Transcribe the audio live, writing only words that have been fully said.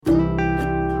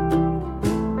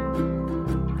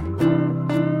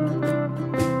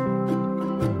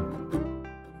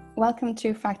welcome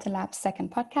to Fractal Lab's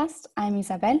second podcast. I'm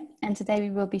Isabel, and today we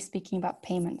will be speaking about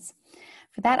payments.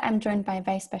 For that, I'm joined by a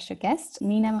very special guest.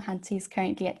 Nina Mohanty is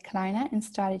currently at Klarna in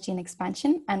strategy and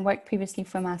expansion and worked previously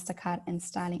for MasterCard and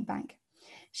Starling Bank.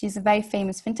 She's a very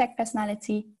famous fintech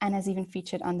personality and has even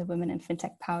featured on the Women in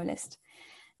Fintech Power List.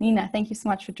 Nina, thank you so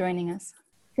much for joining us.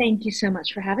 Thank you so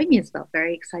much for having me, Isabel.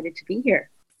 Very excited to be here.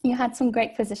 You had some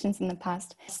great positions in the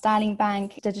past. Starling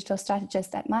Bank, digital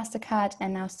strategist at MasterCard,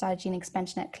 and now strategy and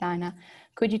expansion at Klarna.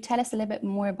 Could you tell us a little bit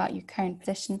more about your current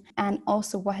position and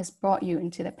also what has brought you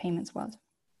into the payments world?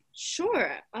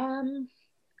 Sure.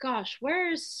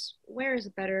 Where's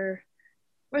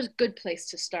a good place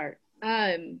to start?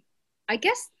 I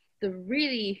guess the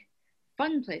really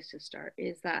fun place to start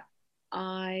is that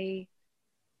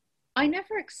I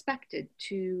never expected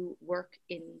to work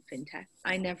in fintech.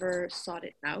 I never sought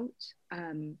it out.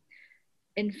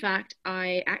 In fact,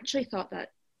 I actually thought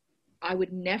that I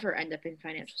would never end up in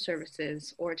financial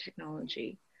services or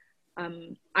technology.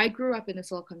 I grew up in the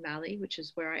Silicon Valley, which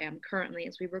is where I am currently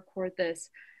as we record this.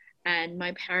 And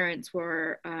my parents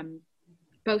were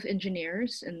both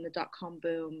engineers in the dot-com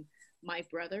boom. My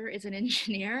brother is an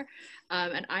engineer,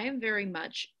 and I am very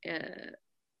much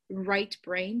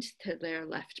right-brained to their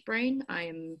left brain. I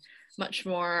am much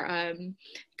more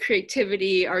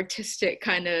creativity, artistic,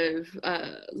 kind of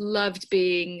loved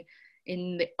being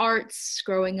in the arts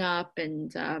growing up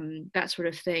and that sort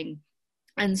of thing.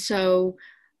 And so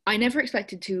I never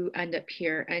expected to end up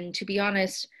here. And to be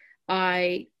honest,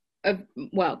 growing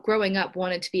up,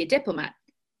 wanted to be a diplomat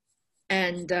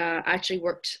and actually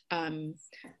worked at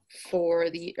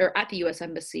the US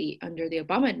Embassy under the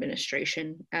Obama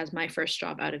administration as my first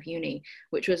job out of uni,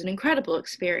 which was an incredible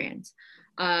experience.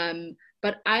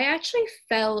 But I actually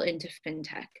fell into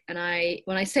fintech. And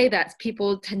when I say that,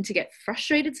 people tend to get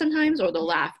frustrated sometimes, or they'll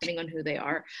laugh depending on who they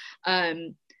are.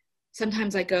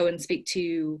 Sometimes I go and speak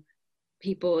to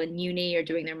people in uni or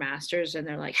doing their masters, and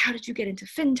they're like, how did you get into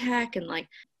fintech? And like,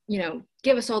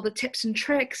 give us all the tips and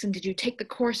tricks. And did you take the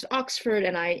course at Oxford?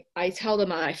 And I tell them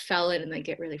that I fell in, and they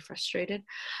get really frustrated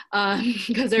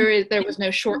because there was no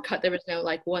shortcut. There was no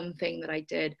like one thing that I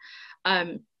did.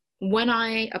 When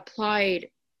I applied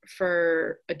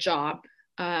for a job,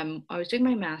 I was doing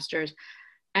my master's,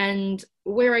 and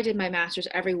where I did my master's,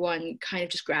 everyone kind of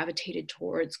just gravitated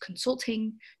towards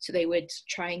consulting. So they would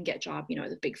try and get a job,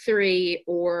 the big three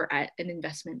or at an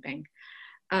investment bank.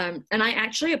 And I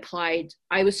actually applied.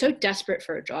 I was so desperate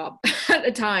for a job at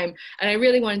the time, and I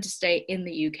really wanted to stay in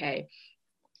the UK.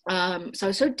 So I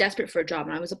was so desperate for a job,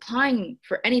 and I was applying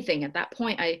for anything at that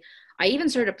point. I even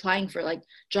started applying for like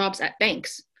jobs at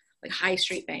banks, like high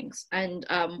street banks. And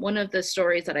one of the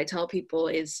stories that I tell people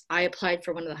is I applied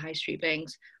for one of the high street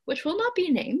banks, which will not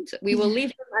be named. We will leave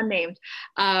them unnamed.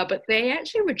 But they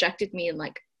actually rejected me in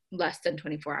like less than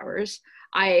 24 hours.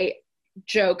 I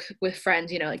joke with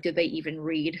friends, like, did they even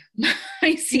read my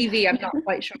CV? I'm not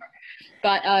quite sure.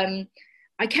 But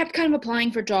I kept kind of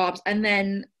applying for jobs. And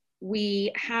then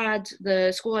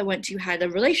the school I went to had a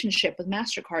relationship with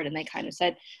MasterCard, and they kind of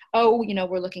said, oh,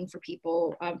 we're looking for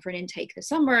people for an intake this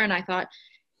summer. And I thought,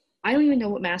 I don't even know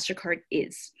what MasterCard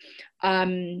is. At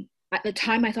the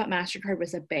time, I thought MasterCard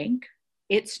was a bank.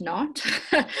 It's not.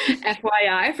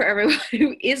 FYI, for everyone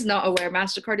who is not aware,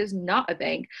 MasterCard is not a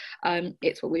bank.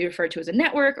 It's what we refer to as a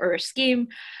network or a scheme.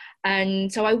 And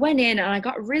so I went in, and I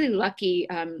got really lucky.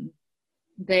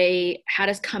 They had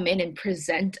us come in and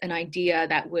present an idea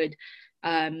that would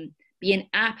be an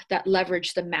app that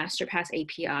leveraged the MasterPass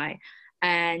API.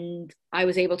 And I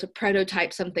was able to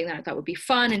prototype something that I thought would be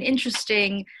fun and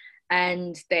interesting.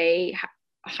 And they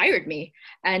hired me.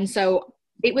 And so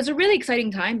it was a really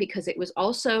exciting time because it was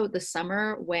also the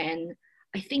summer when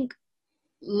I think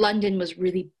London was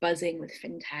really buzzing with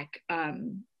fintech.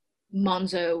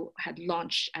 Monzo had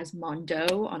launched as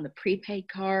Mondo on the prepaid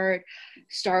card.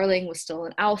 Starling was still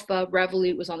in alpha.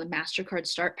 Revolut was on the MasterCard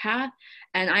start path.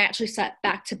 And I actually sat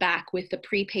back to back with the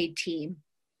prepaid team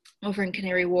over in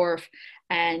Canary Wharf.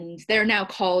 And they're now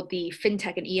called the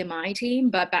fintech and EMI team,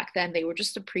 but back then they were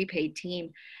just a prepaid team.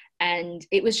 And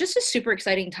it was just a super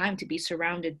exciting time to be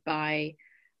surrounded by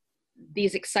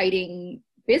these exciting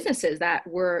businesses that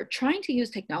were trying to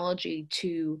use technology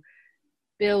to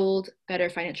build better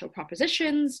financial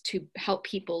propositions, to help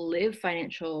people live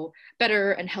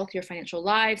better and healthier financial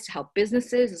lives, to help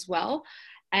businesses as well.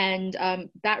 And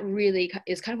that really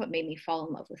is kind of what made me fall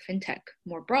in love with fintech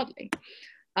more broadly.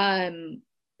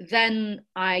 Then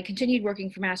I continued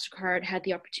working for MasterCard, had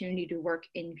the opportunity to work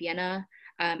in Vienna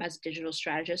as a digital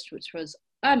strategist, which was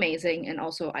amazing. And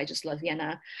also I just love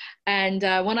Vienna. And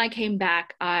when I came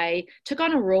back, I took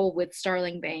on a role with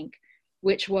Starling Bank,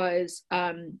 which was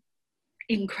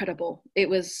incredible. It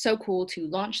was so cool to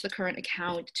launch the current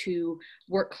account, to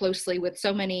work closely with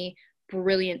so many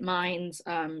brilliant minds,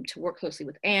 to work closely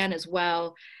with Anne as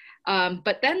well.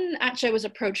 But then actually I was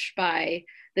approached by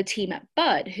the team at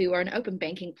Bud, who are an open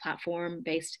banking platform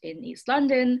based in East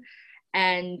London.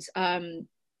 And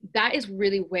that is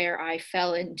really where I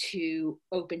fell into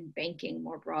open banking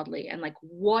more broadly, and like,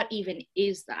 what even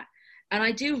is that? And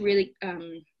I do really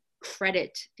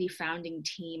credit the founding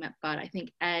team at Bud. I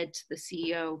think Ed, the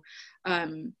CEO,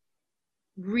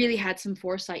 really had some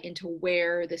foresight into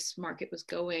where this market was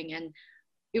going. And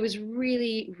it was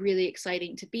really, really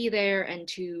exciting to be there and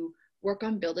to work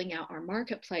on building out our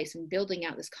marketplace and building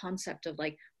out this concept of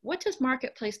like, what does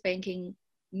marketplace banking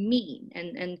mean?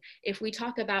 And if we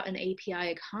talk about an API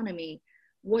economy,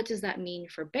 what does that mean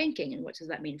for banking, and what does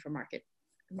that mean for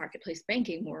marketplace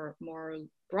banking more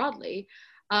broadly?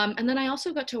 And then I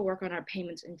also got to work on our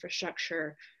payments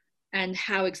infrastructure and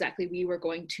how exactly we were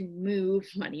going to move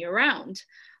money around.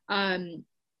 And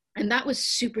that was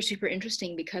super, super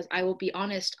interesting, because I will be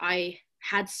honest, I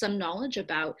had some knowledge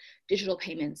about digital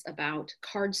payments, about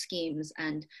card schemes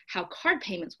and how card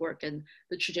payments work and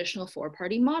the traditional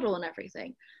four-party model and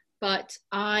everything. But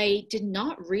I did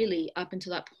not really, up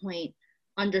until that point,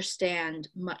 understand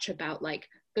much about like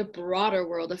the broader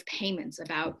world of payments,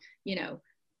 about, you know,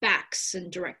 backs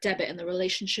and direct debit and the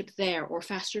relationship there, or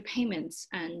faster payments.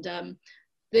 And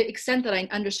the extent that I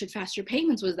understood faster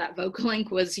payments was that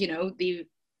Vocalink was, you know, the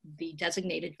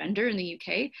designated vendor in the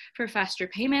UK for faster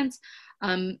payments.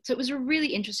 So it was a really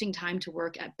interesting time to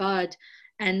work at Bud.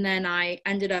 And then I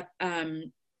ended up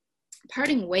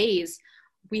parting ways.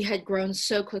 We had grown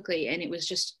so quickly, and it was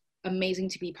just amazing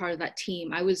to be part of that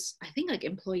team. I was, I think, like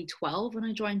employee 12 when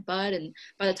I joined Bud. And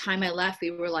by the time I left,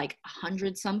 we were like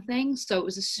 100 something. So it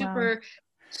was a super, wow,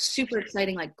 super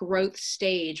exciting like growth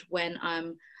stage when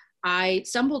I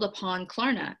stumbled upon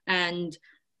Klarna. And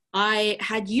I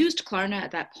had used Klarna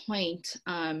at that point,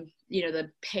 you know, the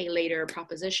pay later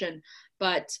proposition,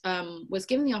 but was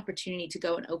given the opportunity to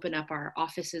go and open up our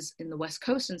offices in the West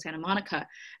Coast in Santa Monica.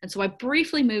 And so I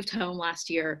briefly moved home last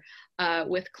year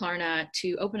with Klarna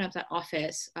to open up that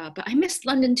office, but I missed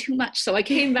London too much. So I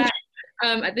came back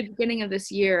at the beginning of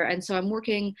this year. And so I'm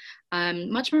working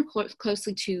much more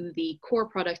closely to the core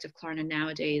product of Klarna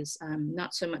nowadays,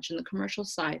 not so much in the commercial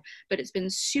side, but it's been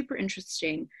super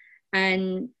interesting.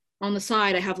 And on the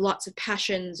side, I have lots of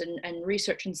passions and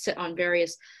research and sit on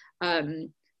various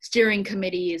steering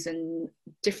committees and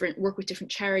work with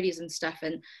different charities and stuff.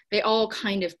 And they all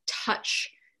kind of touch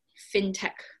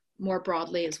fintech more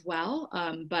broadly as well,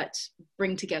 but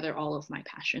bring together all of my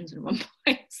passions in one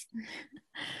place.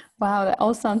 Wow, that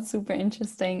all sounds super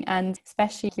interesting, and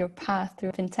especially your path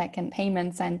through fintech and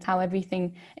payments and how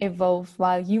everything evolved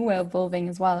while you were evolving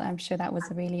as well. I'm sure that was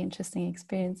a really interesting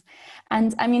experience.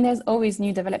 And I mean, there's always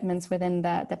new developments within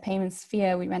the payment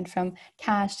sphere. We went from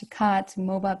cash to card to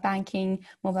mobile banking,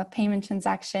 mobile payment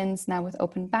transactions. Now with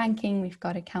open banking, we've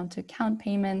got account-to-account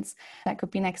payments that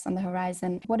could be next on the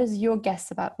horizon. What is your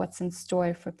guess about what's in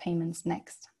store for payments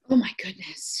next? Oh my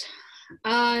goodness.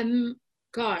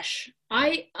 Gosh,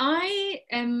 I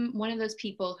am one of those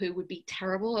people who would be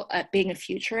terrible at being a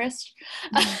futurist.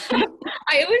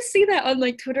 I always see that on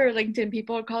like Twitter or LinkedIn,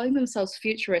 people are calling themselves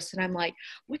futurists, and I'm like,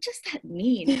 what does that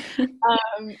mean?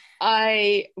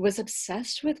 I was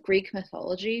obsessed with Greek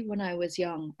mythology when I was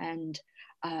young, and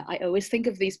I always think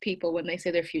of these people when they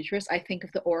say they're futurists. I think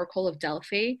of the Oracle of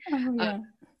Delphi. Oh, yeah.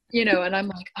 You know, and I'm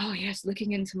like, oh yes,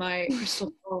 looking into my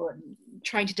crystal ball and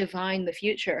trying to divine the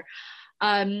future.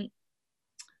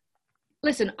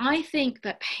 Listen, I think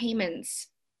that payments,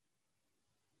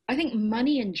 I think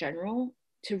money in general,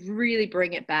 to really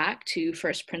bring it back to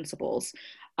first principles,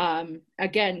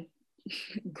 again,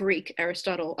 Greek,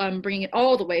 Aristotle, bringing it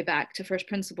all the way back to first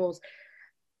principles,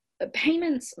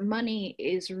 payments, money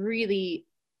is really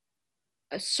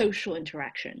a social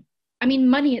interaction. I mean,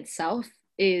 money itself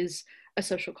is a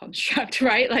social construct,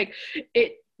 right? Like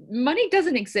money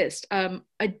doesn't exist.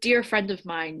 A dear friend of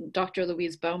mine, Dr.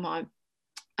 Louise Beaumont,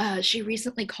 she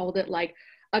recently called it like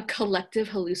a collective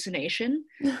hallucination.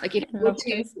 Like if you were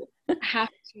to have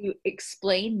to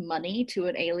explain money to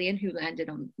an alien who landed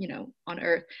on, you know, on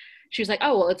Earth, she was like,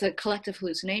 oh, well, it's a collective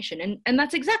hallucination. And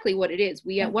that's exactly what it is.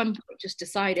 We at one point just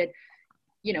decided,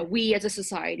 you know, we as a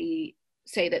society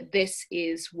say that this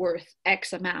is worth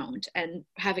X amount and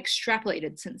have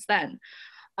extrapolated since then.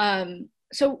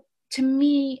 So to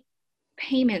me,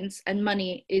 payments and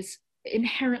money is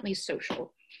inherently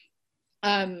social.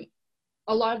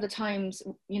 A lot of the times,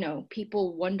 you know,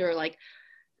 people wonder, like,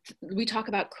 we talk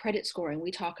about credit scoring, we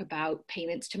talk about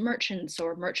payments to merchants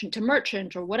or merchant to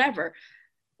merchant or whatever.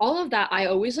 All of that, I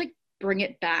always like bring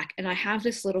it back. And I have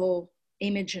this little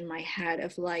image in my head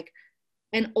of like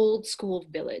an old school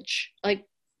village, like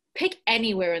pick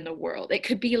anywhere in the world. It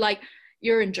could be like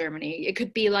you're in Germany. It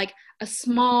could be like a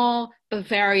small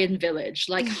Bavarian village,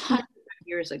 like hundreds of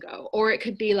years ago. Or it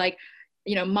could be like,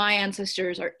 you know, my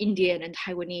ancestors are Indian and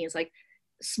Taiwanese, like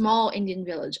small Indian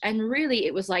village. And really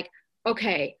it was like,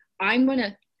 okay,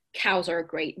 cows are a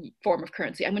great form of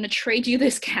currency. I'm going to trade you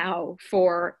this cow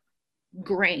for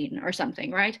grain or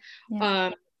something, right?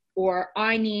 Yeah. Or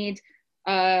I need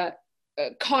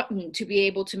cotton to be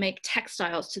able to make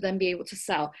textiles to then be able to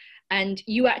sell. And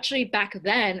you actually back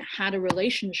then had a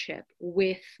relationship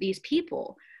with these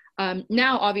people.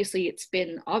 Now, obviously, it's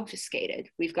been obfuscated.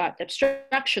 We've got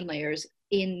abstraction layers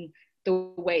in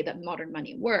the way that modern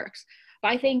money works.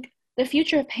 But I think the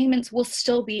future of payments will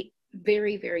still be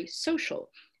very, very social.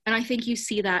 And I think you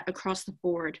see that across the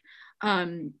board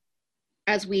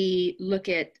as we look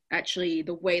at actually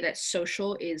the way that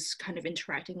social is kind of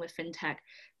interacting with fintech.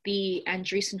 The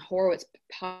Andreessen Horowitz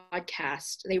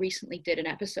podcast, they recently did an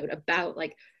episode about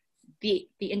like the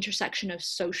intersection of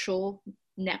social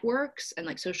networks and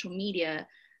like social media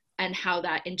and how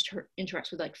that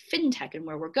interacts with like fintech and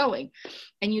where we're going.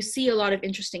 And you see a lot of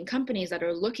interesting companies that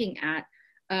are looking at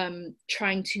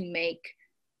trying to make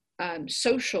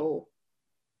social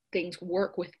things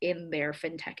work within their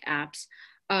fintech apps.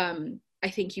 I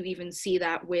think you even see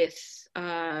that with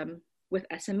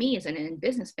SMEs and in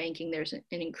business banking, there's an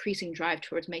increasing drive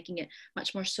towards making it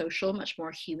much more social, much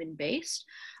more human based.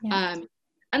 Yeah.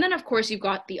 And then of course you've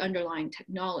got the underlying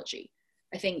technology.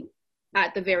 I think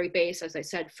at the very base, as I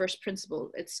said, first principle,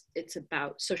 it's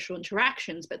about social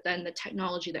interactions, but then the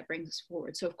technology that brings us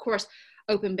forward. So of course,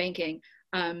 open banking,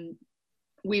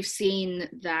 we've seen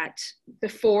that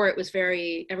before it was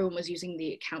everyone was using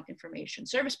the account information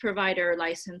service provider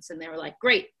license, and they were like,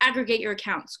 great, aggregate your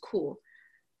accounts, cool.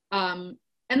 And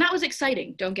that was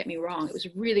exciting, don't get me wrong. It was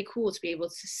really cool to be able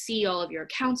to see all of your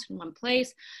accounts in one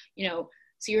place, you know,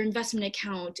 see your investment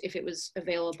account if it was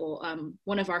available.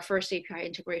 One of our first API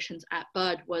integrations at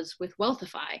Bud was with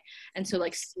Wealthify. And so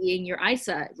like seeing your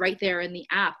ISA right there in the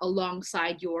app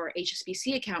alongside your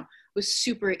HSBC account was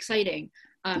super exciting.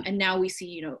 And now we see,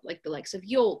 you know, like the likes of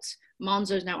Yolt,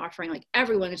 Monzo is now offering, like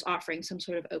everyone is offering some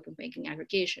sort of open banking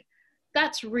aggregation.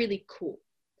 That's really cool.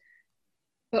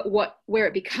 But where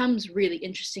it becomes really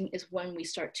interesting is when we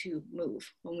start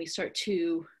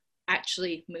to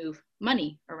actually move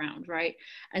money around, right?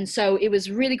 And so it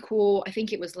was really cool. I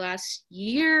think it was last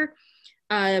year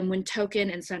when Token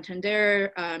and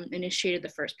Santander initiated the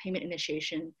first payment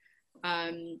initiation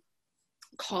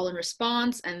call and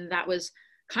response. And that was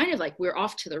kind of like we're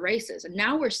off to the races. And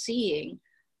now we're seeing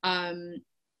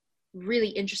really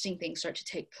interesting things start to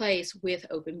take place with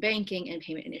open banking and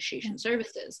payment initiation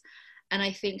services. And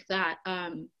I think that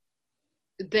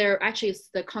there actually is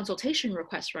the consultation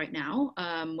request right now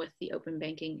with the open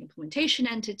banking implementation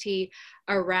entity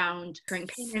around recurring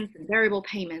payments and variable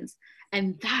payments.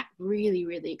 And that really,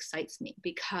 really excites me,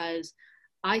 because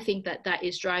I think that that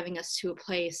is driving us to a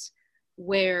place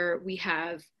where we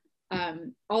have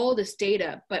all this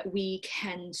data, but we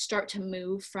can start to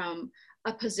move from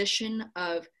a position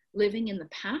of living in the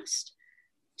past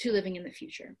to living in the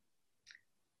future.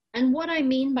 And what I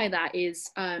mean by that is,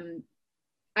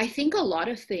 I think a lot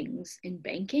of things in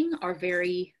banking are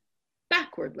very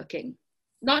backward looking.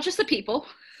 Not just the people,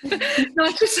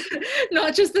 not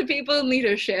just the people in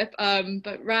leadership,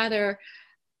 but rather,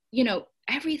 you know,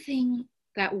 everything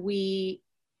that we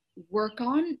work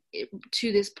on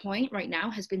to this point right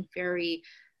now has been very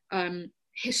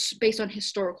based on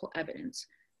historical evidence.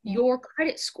 Yeah. Your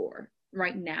credit score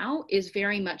right now is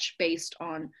very much based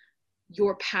on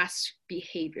your past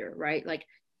behavior, right? Like,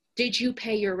 did you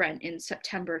pay your rent in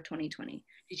September 2020?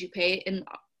 Did you pay it in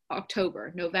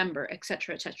October, November, et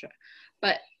cetera, et cetera?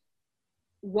 But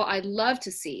what I'd love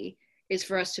to see is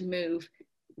for us to move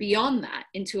beyond that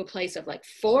into a place of like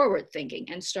forward thinking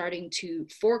and starting to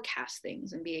forecast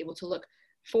things and be able to look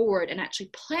forward and actually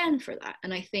plan for that.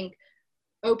 And I think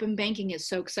open banking is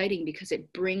so exciting because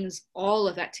it brings all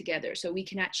of that together. So we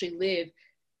can actually live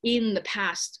in the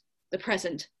past, the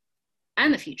present,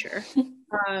 and the future,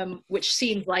 which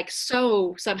seems like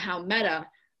so somehow meta,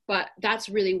 but that's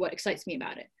really what excites me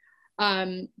about it.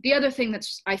 The other thing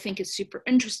that's I think is super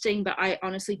interesting, but I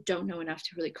honestly don't know enough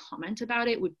to really comment about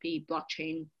it, would be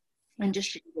blockchain and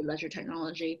distributed ledger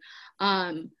technology.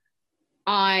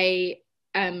 I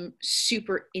am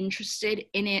super interested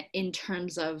in it in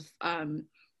terms of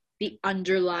the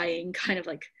underlying kind of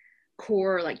like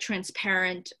core, like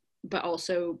transparent, but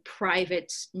also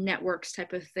private networks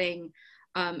type of thing.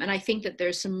 And I think that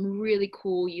there's some really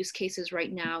cool use cases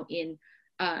right now in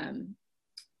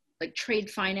like trade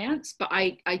finance, but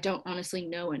I don't honestly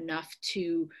know enough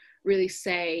to really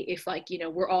say if like, you know,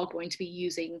 we're all going to be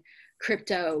using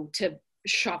crypto to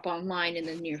shop online in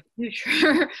the near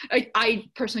future. I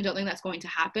personally don't think that's going to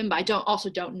happen, but I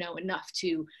don't know enough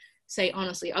to say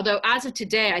honestly. Although as of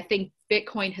today, I think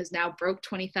Bitcoin has now broke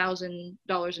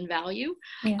 $20,000 in value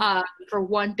for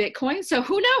one Bitcoin. So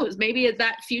who knows? Maybe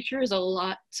that future is a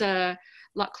lot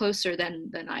closer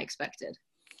than I expected.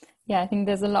 Yeah, I think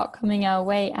there's a lot coming our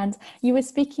way. And you were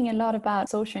speaking a lot about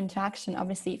social interaction.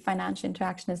 Obviously, financial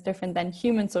interaction is different than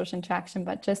human social interaction.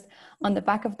 But just on the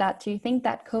back of that, do you think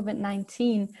that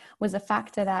COVID-19 was a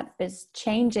factor that is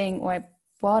changing or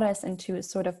brought us into a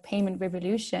sort of payment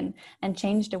revolution and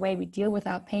changed the way we deal with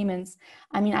our payments?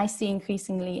 I mean, I see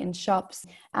increasingly in shops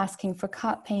asking for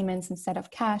card payments instead of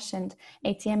cash, and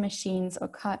ATM machines or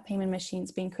card payment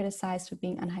machines being criticized for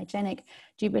being unhygienic.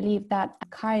 Do you believe that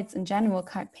cards in general,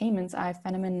 card payments, are a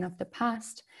phenomenon of the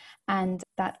past, and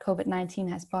that COVID-19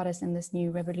 has brought us in this new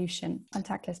revolution,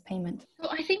 contactless payment? So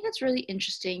I think that's really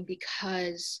interesting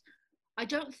because I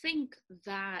don't think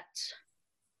that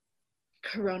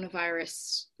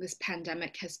coronavirus, this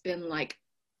pandemic, has been like,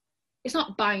 it's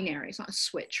not binary, it's not a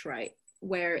switch, right?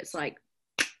 Where it's like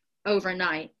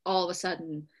overnight, all of a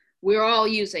sudden, we're all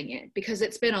using it, because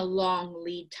it's been a long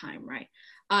lead time, right?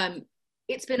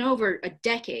 It's been over a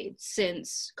decade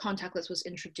since contactless was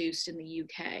introduced in the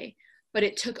UK, but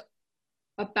it took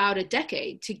about a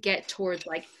decade to get towards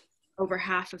like over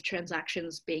half of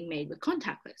transactions being made with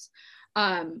contactless.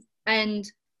 And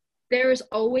there's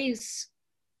always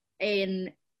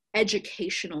an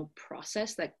educational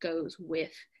process that goes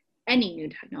with any new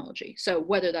technology. So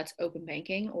whether that's open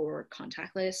banking or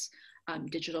contactless,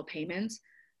 digital payments.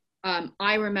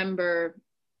 I remember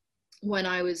when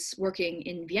I was working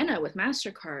in Vienna with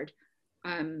MasterCard,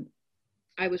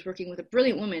 I was working with a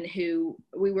brilliant woman who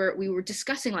we were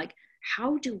discussing, like,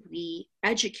 how do we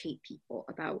educate people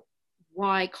about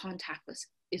why contactless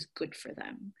is good for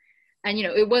them? And, you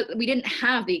know, we didn't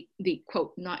have the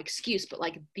quote, not excuse, but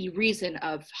like the reason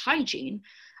of hygiene.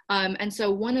 And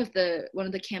so one of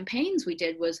the campaigns we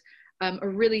did was a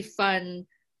really fun,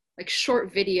 like,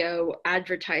 short video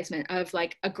advertisement of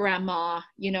like a grandma,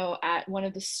 you know, at one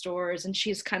of the stores, and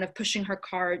she's kind of pushing her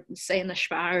cart, say in the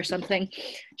Spar or something.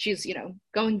 She's, you know,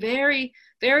 going very,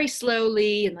 very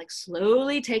slowly and like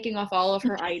slowly taking off all of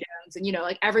her items. And, you know,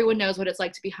 like everyone knows what it's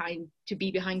like to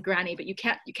be behind Granny, but you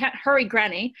can't hurry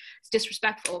Granny. It's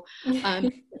disrespectful.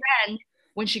 Then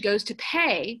when she goes to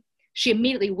pay, she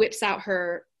immediately whips out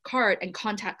her card and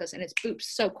contactless, and it's boop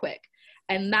so quick.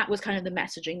 And that was kind of the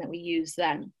messaging that we used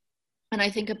then. And I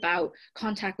think about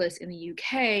contactless in the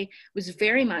UK was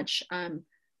very much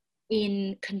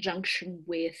in conjunction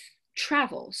with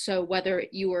travel. So whether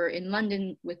you were in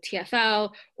London with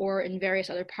TfL or in various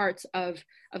other parts of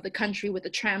the country with the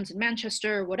trams in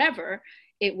Manchester or whatever,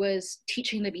 it was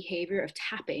teaching the behavior of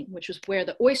tapping, which was where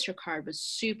the Oyster card was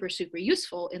super, super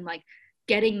useful in like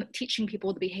teaching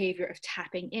people the behavior of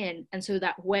tapping in. And so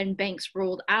that when banks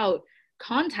rolled out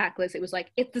contactless, it was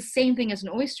like, it's the same thing as an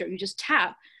Oyster, you just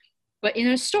tap, but in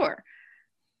a store.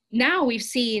 Now we've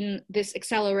seen this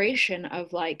acceleration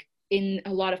of, like, in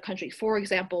a lot of countries, for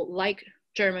example, like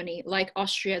Germany, like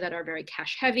Austria, that are very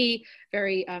cash heavy,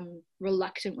 very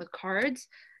reluctant with cards,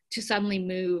 to suddenly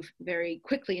move very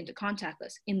quickly into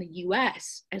contactless. In the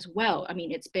US as well, I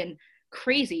mean, it's been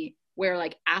crazy where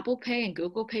like Apple Pay and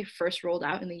Google Pay first rolled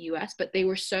out in the US, but they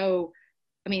were so,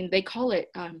 I mean, they call it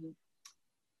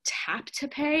tap to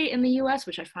pay in the US,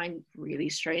 which I find really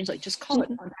strange. Like, just call it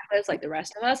contactless like the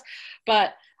rest of us.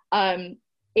 But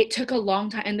it took a long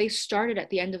time, and they started at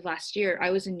the end of last year. I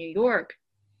was in New York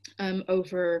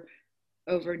over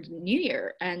New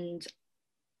Year, and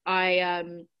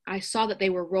I saw that they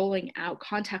were rolling out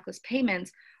contactless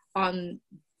payments on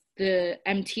the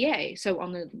MTA, so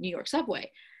on the New York subway.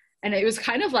 And it was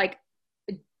kind of like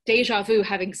deja vu,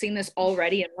 having seen this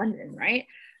already in London, right?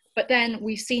 But then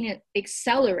we've seen it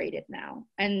accelerated now.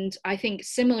 And I think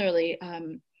similarly,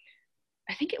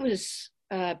 I think it was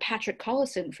Patrick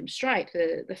Collison from Stripe,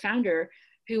 the founder,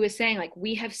 who was saying, like,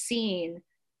 we have seen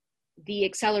the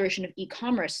acceleration of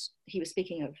e-commerce. He was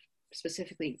speaking of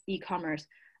specifically e-commerce,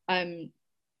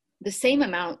 the same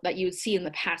amount that you would see in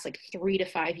the past, like 3 to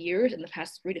 5 years, in the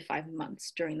past 3 to 5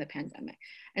 months during the pandemic.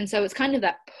 And so it's kind of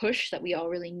that push that we all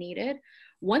really needed.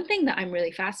 One thing that I'm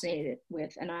really fascinated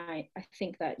with, and I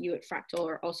think that you at Fractal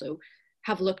are also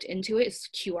have looked into it, is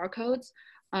QR codes.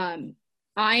 I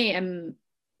am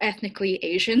ethnically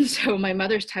Asian, so my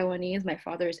mother's Taiwanese, my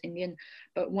father's Indian.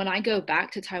 But when I go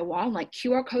back to Taiwan, like,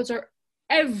 QR codes are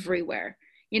everywhere.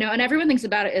 you know, and everyone thinks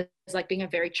about it as like being a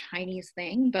very Chinese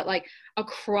thing, but like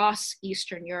across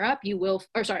Eastern Europe,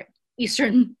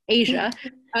 Eastern Asia,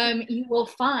 you will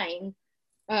find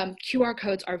QR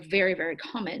codes are very, very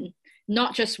common,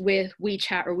 not just with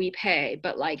WeChat or WePay,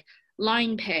 but like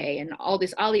Line Pay and all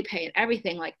this Alipay and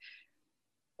everything. Like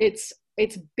it's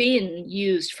been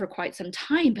used for quite some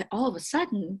time, but all of a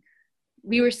sudden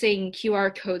we were seeing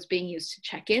QR codes being used to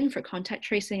check in for contact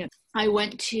tracing. I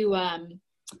went to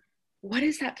what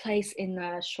is that place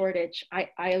in Shoreditch?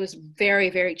 I was very,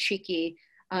 very cheeky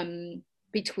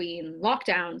between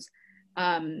lockdowns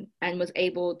and was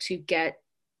able to get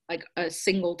like a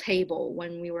single table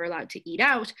when we were allowed to eat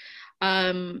out.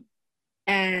 And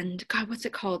God, what's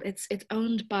it called? It's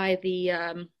owned by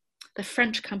the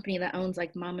French company that owns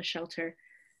like Mama Shelter.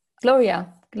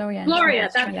 Gloria,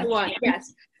 that's the one.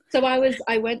 Yes. So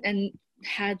I went and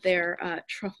had their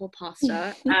truffle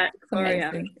pasta at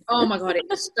Gloria. Oh my God, it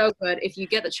was so good. If you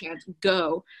get the chance,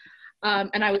 go.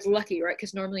 And I was lucky, right?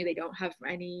 Because normally they don't have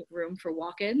any room for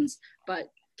walk-ins, but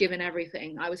given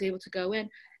everything, I was able to go in,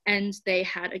 and they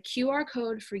had a QR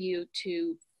code for you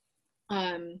to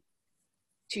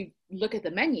look at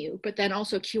the menu, but then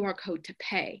also a QR code to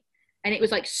pay. And it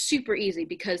was like super easy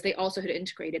because they also had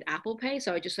integrated Apple Pay.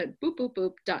 So I just said, boop, boop,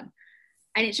 boop, done.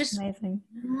 And it's just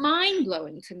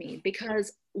mind-blowing to me,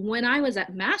 because when I was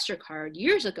at MasterCard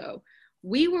years ago,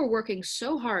 we were working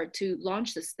so hard to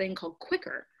launch this thing called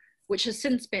Quicker, which has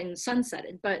since been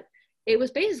sunsetted. But it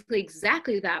was basically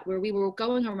exactly that, where we were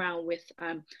going around with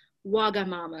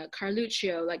Wagamama,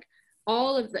 Carluccio, like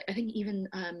all of the, I think even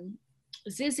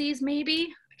Zizzy's maybe,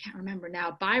 I can't remember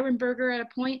now, Byron Burger at a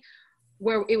point,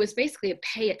 where it was basically a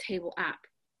pay-at-table app.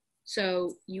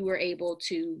 So you were able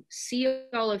to see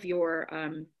all of your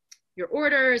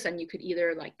orders, and you could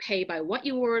either like pay by what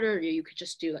you ordered, or you could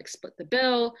just do like split the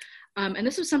bill. And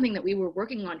this was something that we were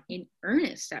working on in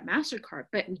earnest at MasterCard,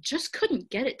 but we just couldn't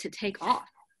get it to take off.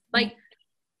 Like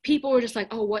people were just like,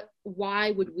 oh,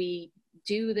 why would we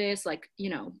do this? Like, you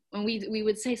know, when we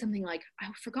would say something like, I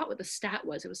forgot what the stat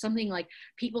was. It was something like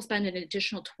people spend an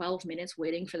additional 12 minutes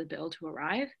waiting for the bill to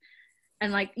arrive.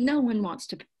 And like, no one wants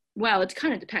to, well, it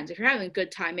kind of depends. If you're having a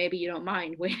good time, maybe you don't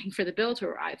mind waiting for the bill to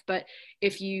arrive. But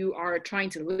if you are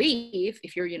trying to leave,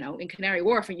 if you're, you know, in Canary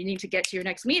Wharf and you need to get to your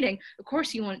next meeting, of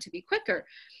course you want it to be quicker.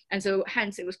 And so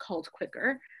hence it was called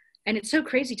Quicker. And it's so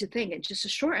crazy to think in just a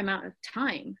short amount of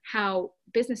time how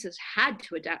businesses had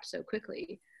to adapt so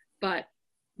quickly. But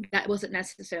that wasn't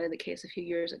necessarily the case a few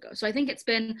years ago. So I think it's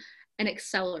been an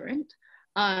accelerant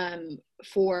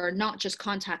for not just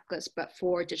contactless, but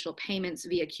for digital payments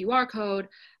via QR code,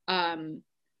 and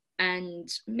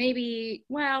maybe,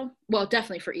 well,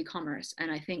 definitely for e-commerce.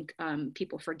 And I think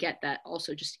people forget that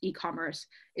also just e-commerce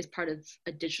is part of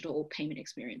a digital payment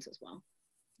experience as well.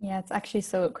 Yeah, it's actually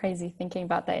so crazy thinking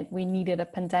about that. We needed a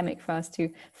pandemic for us to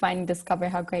finally discover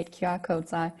how great QR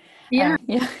codes are. Yeah.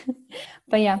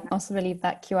 But yeah, I also believe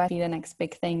that QR be the next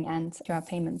big thing, and QR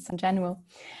payments in general.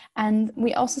 And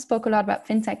we also spoke a lot about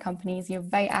fintech companies. You're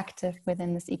very active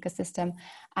within this ecosystem.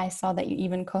 I saw that you're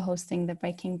even co-hosting the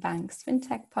Breaking Banks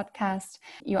Fintech podcast.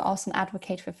 You're also an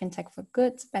advocate for fintech for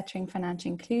good, bettering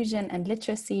financial inclusion and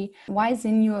literacy. Why is,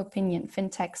 in your opinion,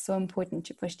 fintech so important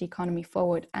to push the economy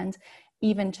forward and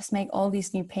even just make all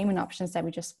these new payment options that we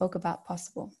just spoke about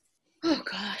possible? Oh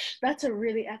gosh, that's a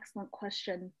really excellent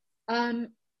question. I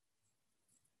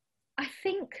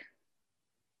think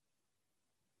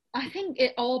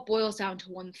it all boils down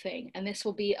to one thing, and this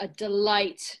will be a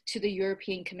delight to the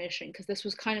European Commission, because this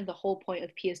was kind of the whole point of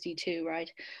PSD2,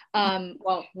 right?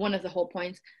 Well, one of the whole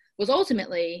points was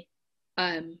ultimately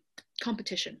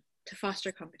competition, to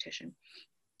foster competition.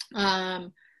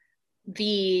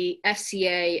 The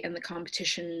FCA and the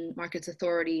Competition Markets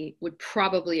Authority would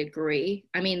probably agree.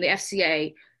 I mean, the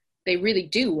FCA, they really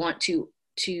do want to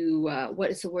what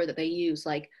is the word that they use?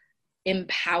 Like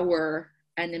empower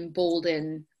and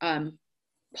embolden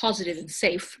positive and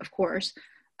safe, of course,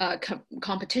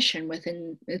 competition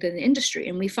within the industry.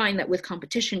 And we find that with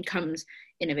competition comes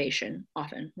innovation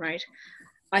often, right?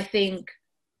 I think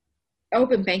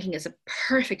open banking is a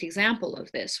perfect example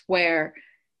of this, where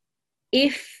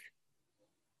if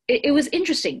it was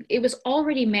interesting, it was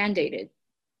already mandated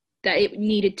that it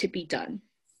needed to be done.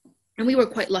 And we were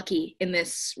quite lucky in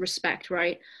this respect,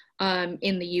 right?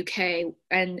 In the UK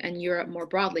and Europe more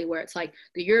broadly, where it's like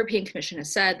the European Commission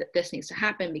has said that this needs to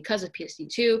happen because of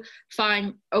PSD2,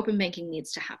 fine, open banking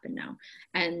needs to happen now.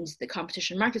 And the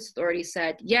Competition Markets Authority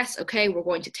said, yes, okay, we're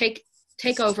going to take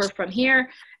over from here.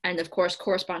 And of course,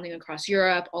 corresponding across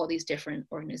Europe, all these different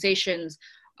organizations,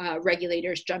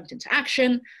 regulators jumped into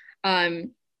action.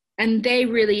 And they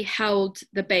really held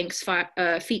the bank's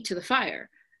feet to the fire.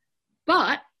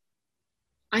 But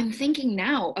I'm thinking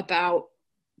now about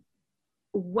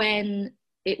when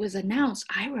it was announced.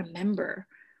 I remember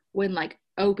when like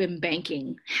open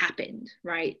banking happened,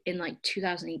 right? In like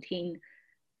 2018.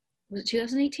 Was it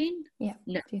 2018? Yeah,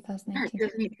 No, 2018.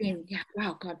 2018. Yeah,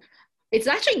 wow, God. It's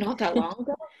actually not that long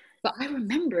ago, but I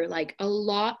remember like a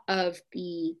lot of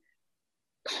the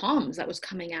comms that was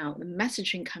coming out, the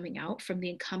messaging coming out from the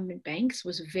incumbent banks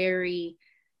was very,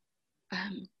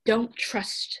 don't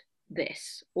trust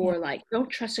this, Yeah. or like, don't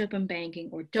trust open banking,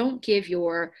 or don't give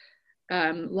your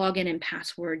login and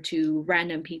password to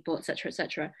random people, et cetera, et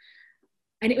cetera.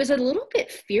 And it was a little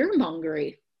bit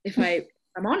fear-mongery, if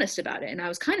I'm honest about it. And I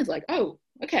was kind of like, oh,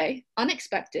 okay,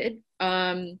 unexpected,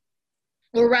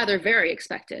 or rather very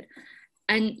expected.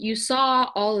 And you saw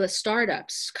all the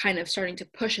startups kind of starting to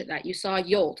push at that. You saw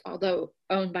Yolt, although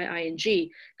owned by ING,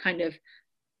 kind of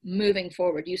moving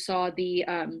forward. You saw the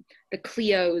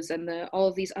Clios and all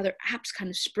of these other apps kind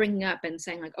of springing up and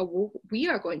saying like, oh, well, we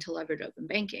are going to leverage open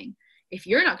banking. If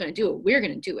you're not going to do it, we're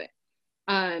going to do it.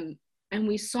 And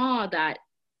we saw that,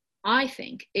 I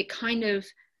think it kind of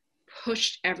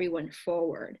pushed everyone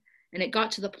forward. And it got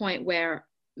to the point where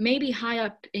maybe high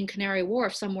up in Canary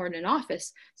Wharf, somewhere in an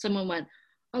office, someone went,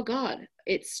 oh God,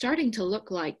 it's starting to look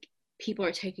like people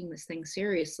are taking this thing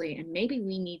seriously, and maybe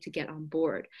we need to get on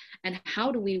board. And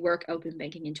how do we work open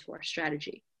banking into our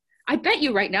strategy? I bet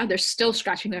you right now they're still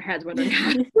scratching their heads wondering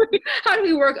how do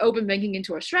we work open banking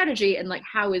into our strategy, and like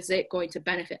how is it going to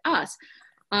benefit us?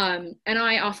 And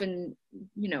I often,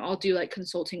 I'll do like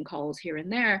consulting calls here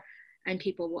and there, and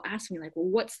people will ask me like, well,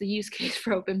 what's the use case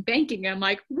for open banking? I'm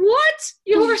like, what?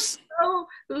 You're so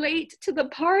late to the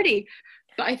party.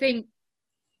 But I think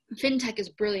fintech is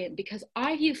brilliant because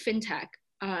I view fintech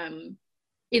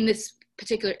in this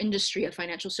particular industry of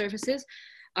financial services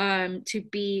to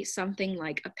be something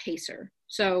like a pacer.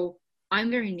 So I'm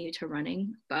very new to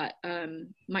running, but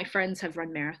my friends have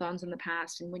run marathons in the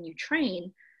past. And when you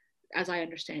train, as I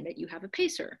understand it, you have a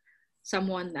pacer,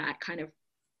 someone that kind of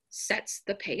sets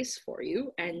the pace for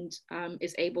you and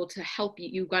is able to help you.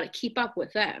 You've got to keep up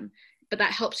with them, but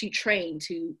that helps you train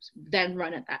to then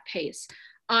run at that pace.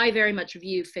 I very much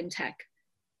view fintech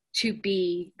to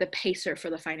be the pacer for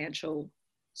the financial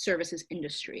services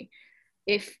industry.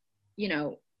 If,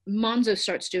 Monzo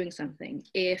starts doing something,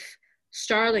 if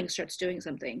Starling starts doing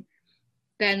something,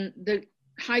 then the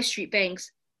high street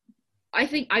banks,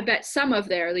 I bet some of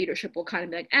their leadership will kind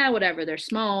of be like, whatever, they're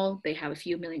small, they have a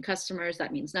few million customers,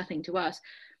 that means nothing to us.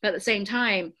 But at the same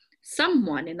time,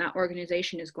 someone in that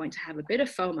organization is going to have a bit of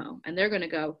FOMO, and they're going to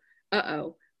go,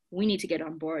 uh-oh, we need to get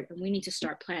on board and we need to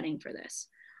start planning for this.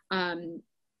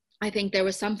 I think there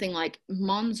was something like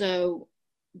Monzo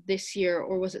this year,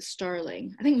 or was it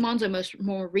Starling? I think Monzo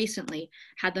more recently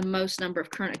had the most number of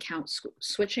current accounts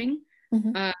switching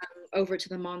over to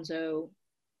the Monzo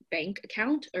bank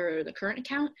account or the current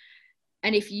account.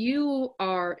 And if you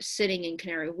are sitting in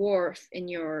Canary Wharf in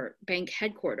your bank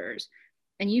headquarters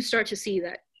and you start to see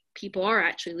that people are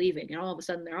actually leaving and all of a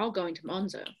sudden they're all going to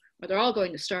Monzo or they're all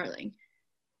going to Starling,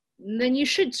 then you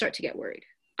should start to get worried.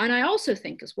 And I also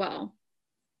think as well,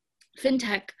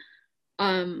 fintech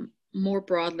more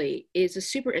broadly is a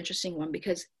super interesting one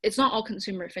because it's not all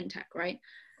consumer fintech, right?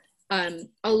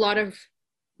 A lot of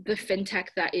the fintech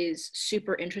that is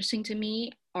super interesting to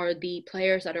me are the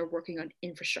players that are working on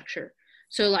infrastructure.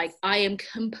 So like I am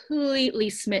completely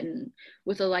smitten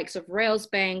with the likes of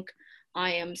Railsbank.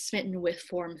 I am smitten with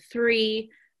Form3.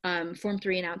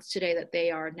 Form3 announced today that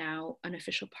they are now an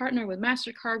official partner with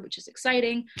MasterCard, which is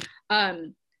exciting.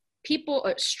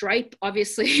 Stripe,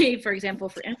 obviously, for example,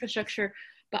 for infrastructure,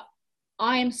 but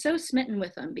I am so smitten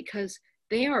with them because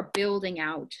they are building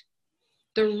out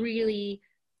the really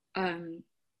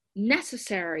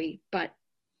necessary but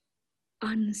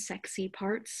unsexy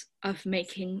parts of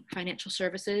making financial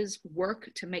services work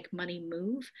to make money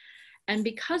move. And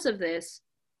because of this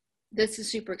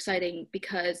is super exciting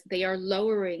because they are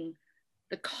lowering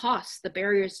the costs, the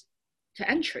barriers to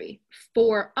entry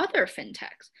for other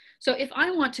fintechs. So if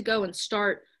I want to go and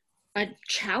start a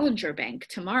challenger bank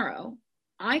tomorrow,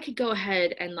 I could go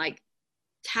ahead and like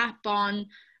tap on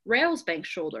Railsbank's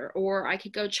shoulder, or I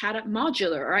could go chat up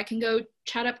Modular, or I can go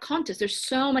chat up Contest. There's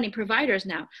so many providers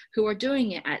now who are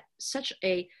doing it at such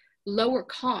a lower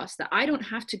cost that I don't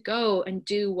have to go and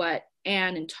do what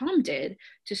Anne and Tom did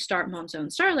to start Monzo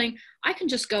and Starling. I can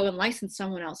just go and license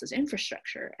someone else's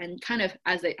infrastructure and kind of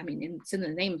it's in the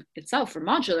name itself for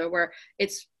modular, where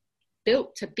it's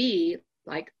built to be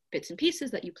like bits and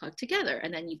pieces that you plug together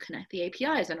and then you connect the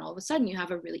APIs and all of a sudden you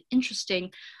have a really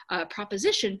interesting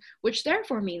proposition, which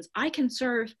therefore means I can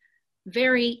serve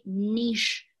very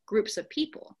niche groups of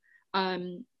people.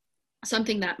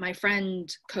 something that my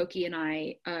friend Koki and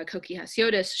Koki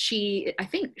Hasiotis, I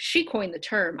think she coined the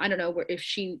term. I don't know if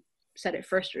she said it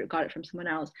first or got it from someone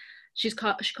else. She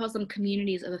calls them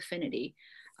communities of affinity.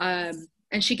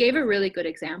 And she gave a really good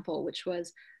example, which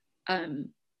was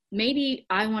maybe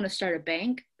I want to start a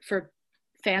bank for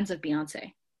fans of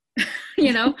Beyonce,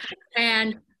 you know,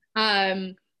 and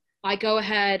I go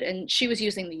ahead, and she was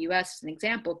using the US as an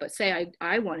example, but say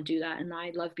I want to do that and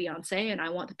I love Beyonce and I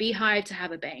want the Beehive to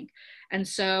have a bank. And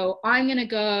so I'm going to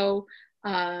go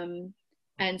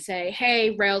and say,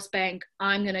 hey, Rails Bank,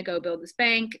 I'm going to go build this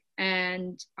bank.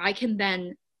 And I can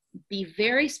then be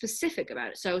very specific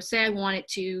about it. So say I want it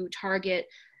to target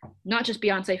not just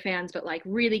Beyonce fans, but like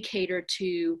really cater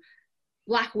to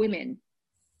Black women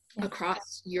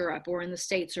across Europe or in the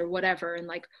States or whatever. And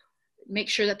like, make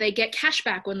sure that they get cash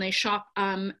back when they shop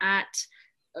at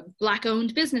Black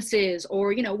owned businesses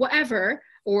or, you know, whatever,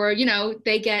 or, you know,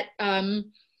 they get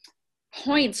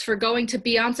points for going to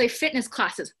Beyonce fitness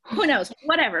classes, who knows,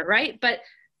 whatever, right? But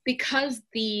because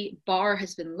the bar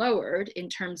has been lowered in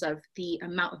terms of the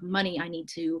amount of money I need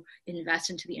to invest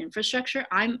into the infrastructure,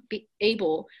 I'm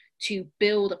able to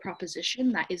build a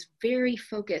proposition that is very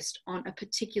focused on a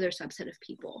particular subset of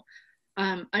people.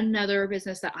 Another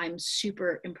business that I'm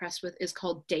super impressed with is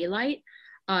called Daylight.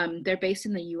 They're based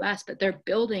in the US, but they're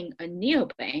building a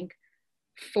neobank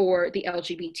for the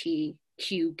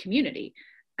LGBTQ community.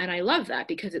 And I love that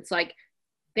because it's like,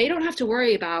 they don't have to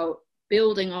worry about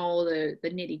building all the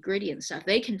nitty gritty and stuff.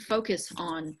 They can focus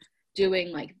on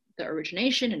doing like the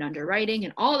origination and underwriting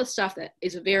and all the stuff that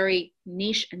is very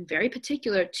niche and very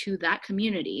particular to that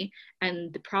community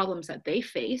and the problems that they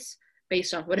face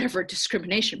based on whatever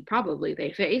discrimination probably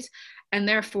they face. And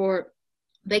therefore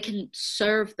they can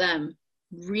serve them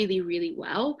really, really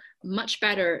well, much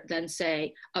better than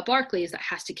say a Barclays that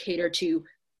has to cater to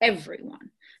everyone.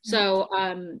 So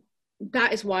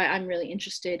that is why I'm really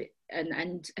interested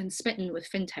and smitten with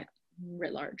fintech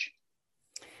writ large.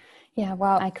 Yeah,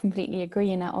 well, I completely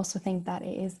agree. And I also think that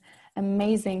it is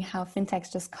amazing how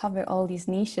fintechs just cover all these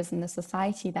niches in the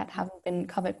society that haven't been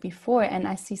covered before. And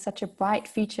I see such a bright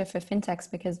future for fintechs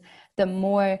because the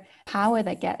more power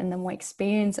they get and the more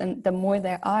experience and the more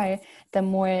there are, the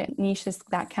more niches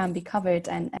that can be covered.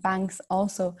 And banks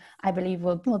also, I believe,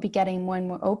 will be getting more and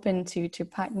more open to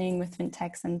partnering with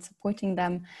fintechs and supporting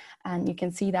them. And you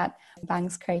can see that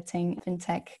banks creating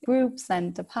fintech groups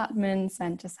and departments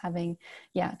and just having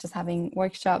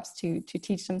workshops to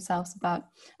teach themselves about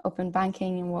open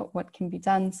banking and what can be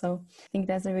done. So I think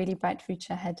there's a really bright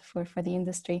future ahead for the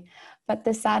industry. But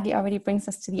this sadly already brings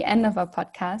us to the end of our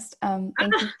podcast.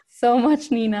 Thank you so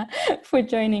much, Nina, for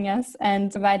joining us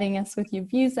and providing us with your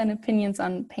views and opinions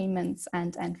on payments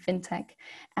and fintech.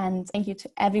 And thank you to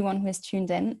everyone who has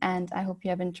tuned in. And I hope you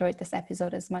have enjoyed this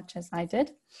episode as much as I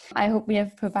did. I hope we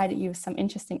have provided you with some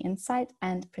interesting insight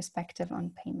and perspective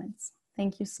on payments.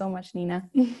 Thank you so much, Nina.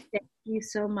 Thank you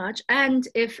so much. And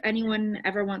if anyone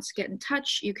ever wants to get in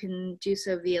touch, you can do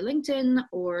so via LinkedIn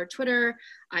or Twitter.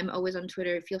 I'm always on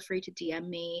Twitter. Feel free to DM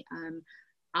me.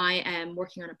 I am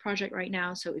working on a project right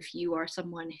now. So if you are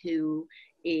someone who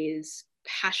is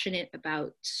passionate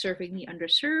about serving the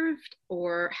underserved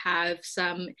or have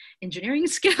some engineering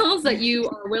skills that you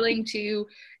are willing to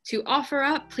offer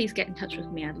up, please get in touch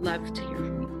with me. I'd love to hear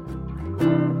from you.